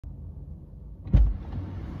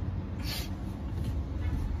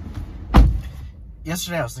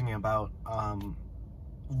Yesterday I was thinking about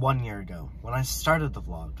 1 year ago when I started the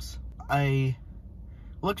vlogs. I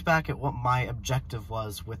looked back at what my objective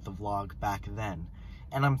was with the vlog back then,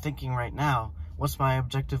 and I'm thinking right now, what's my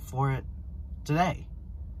objective for it today?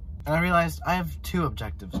 And I realized I have two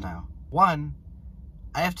objectives now. One,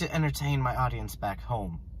 I have to entertain my audience back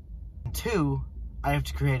home. And two, I have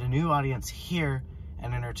to create a new audience here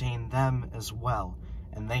and entertain them as well,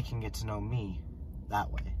 and they can get to know me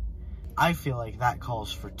that way. I feel like that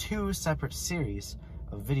calls for two separate series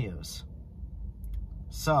of videos.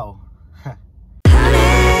 So,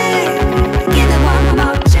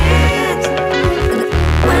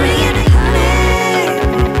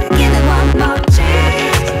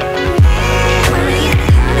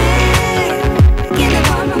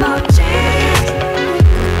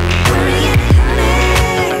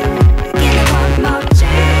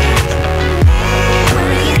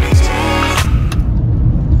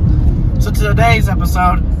 today's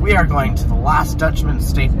episode, we are going to the Lost Dutchman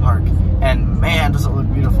State Park, and man, does it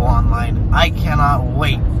look beautiful online. I cannot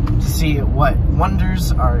wait to see what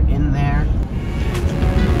wonders are in there.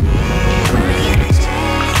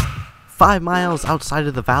 5 miles outside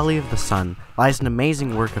of the Valley of the Sun lies an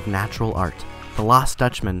amazing work of natural art, the Lost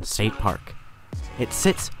Dutchman State Park. It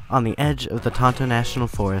sits on the edge of the Tonto National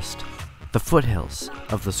Forest, the foothills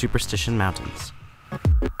of the Superstition Mountains.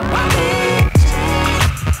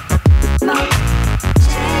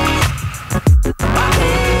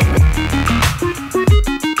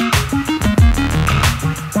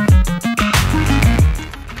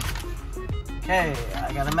 Okay,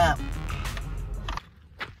 I got a map.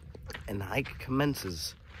 And the hike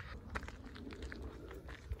commences.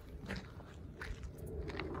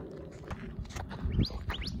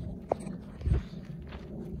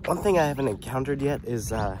 One thing I haven't encountered yet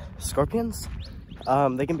is scorpions.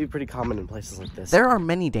 They can be pretty common in places like this. There are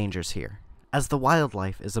many dangers here, as the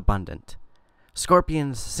wildlife is abundant.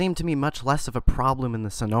 Scorpions seem to me much less of a problem in the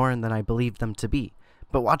Sonoran than I believed them to be,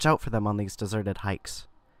 but watch out for them on these deserted hikes.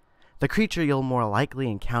 The creature you'll more likely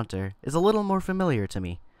encounter is a little more familiar to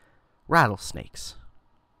me: rattlesnakes.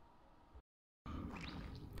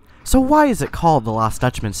 So why is it called the Lost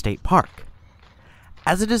Dutchman State Park?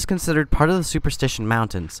 As it is considered part of the Superstition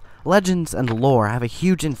Mountains, legends and lore have a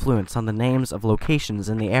huge influence on the names of locations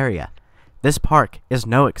in the area. This park is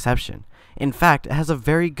no exception. In fact, it has a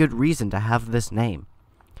very good reason to have this name.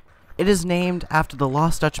 It is named after the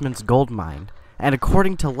Lost Dutchman's gold mine, and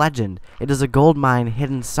according to legend, it is a gold mine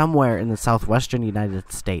hidden somewhere in the southwestern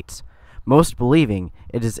United States, most believing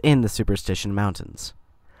it is in the Superstition Mountains.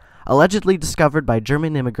 Allegedly discovered by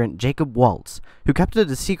German immigrant Jacob Waltz, who kept it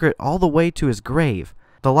a secret all the way to his grave,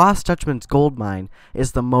 the Lost Dutchman's gold mine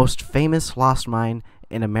is the most famous lost mine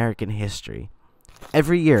in American history.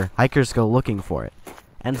 Every year, hikers go looking for it,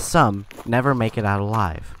 and some never make it out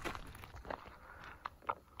alive.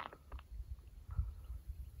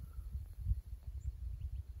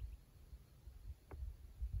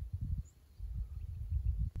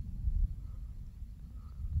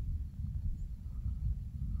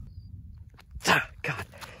 God,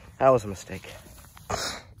 that was a mistake.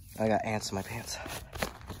 I got ants in my pants.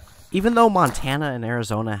 Even though Montana and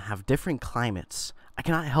Arizona have different climates, I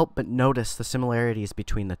cannot help but notice the similarities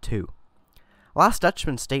between the two. Lost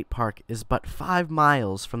Dutchman State Park is but 5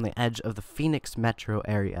 miles from the edge of the Phoenix metro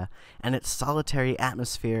area, and its solitary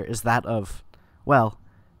atmosphere is that of, well,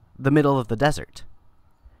 the middle of the desert.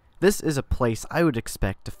 This is a place I would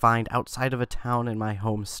expect to find outside of a town in my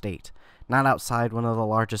home state, not outside one of the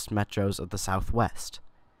largest metros of the Southwest.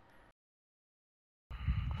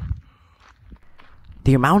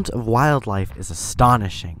 The amount of wildlife is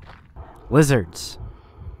astonishing. Lizards,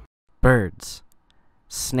 birds,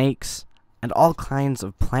 snakes, and all kinds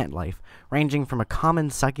of plant life, ranging from a common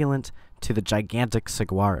succulent to the gigantic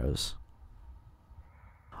saguaros.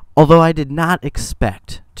 Although I did not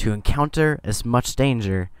expect to encounter as much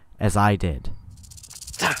danger as I did.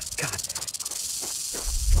 God.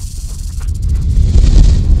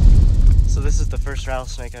 So this is the first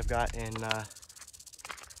rattlesnake I've got in,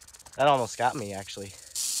 that almost got me, actually.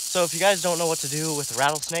 So if you guys don't know what to do with a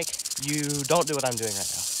rattlesnake, you don't do what I'm doing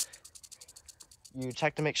right now. You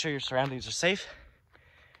check to make sure your surroundings are safe,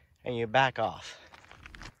 and you back off.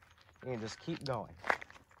 And you just keep going.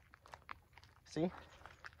 See?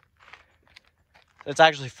 It's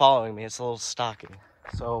actually following me, it's a little stalking.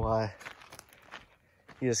 So,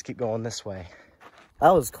 you just keep going this way. That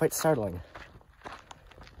was quite startling.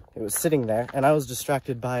 It was sitting there, and I was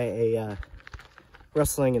distracted by a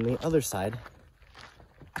rustling in the other side,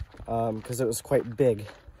 because it was quite big,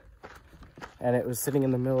 and it was sitting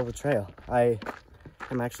in the middle of the trail. I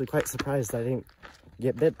am actually quite surprised I didn't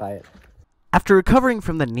get bit by it. After recovering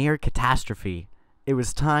from the near catastrophe, it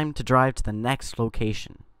was time to drive to the next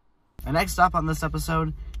location. And next up on this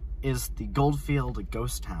episode is the Goldfield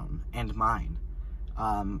Ghost Town and Mine.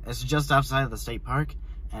 It's just outside of the state park,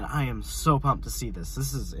 and I am so pumped to see this.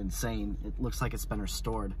 This is insane. It looks like it's been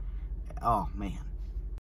restored. Oh, man.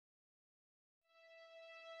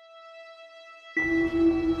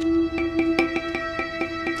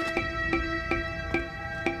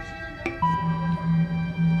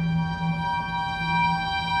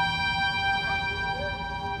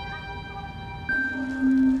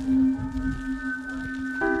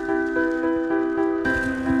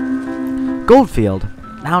 Goldfield,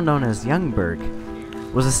 now known as Youngberg,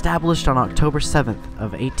 was established on October 7th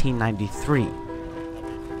of 1893.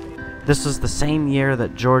 This was the same year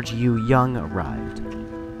that George U. Young arrived.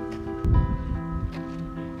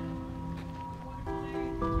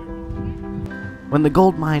 When the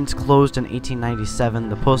gold mines closed in 1897,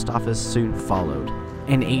 the post office soon followed.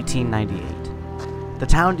 In 1898, the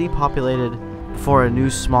town depopulated before a new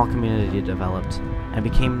small community developed and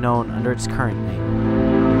became known under its current name.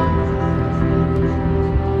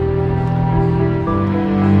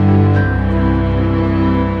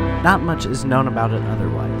 Not much is known about it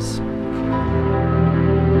otherwise.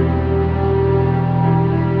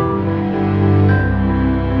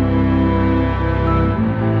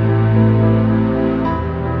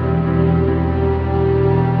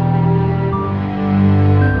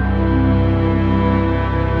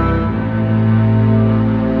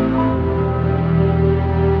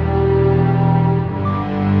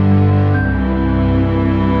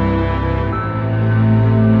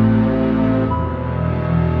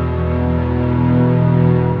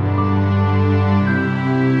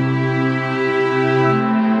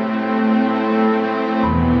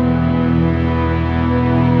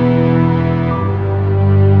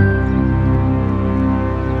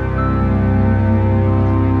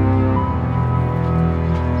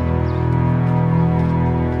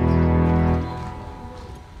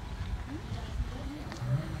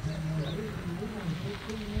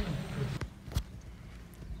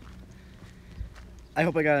 I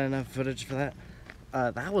hope I got enough footage for that.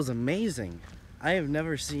 That was amazing. I have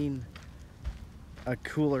never seen a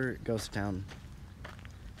cooler ghost town.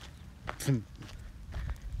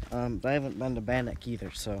 I haven't been to Bannock either,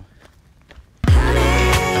 so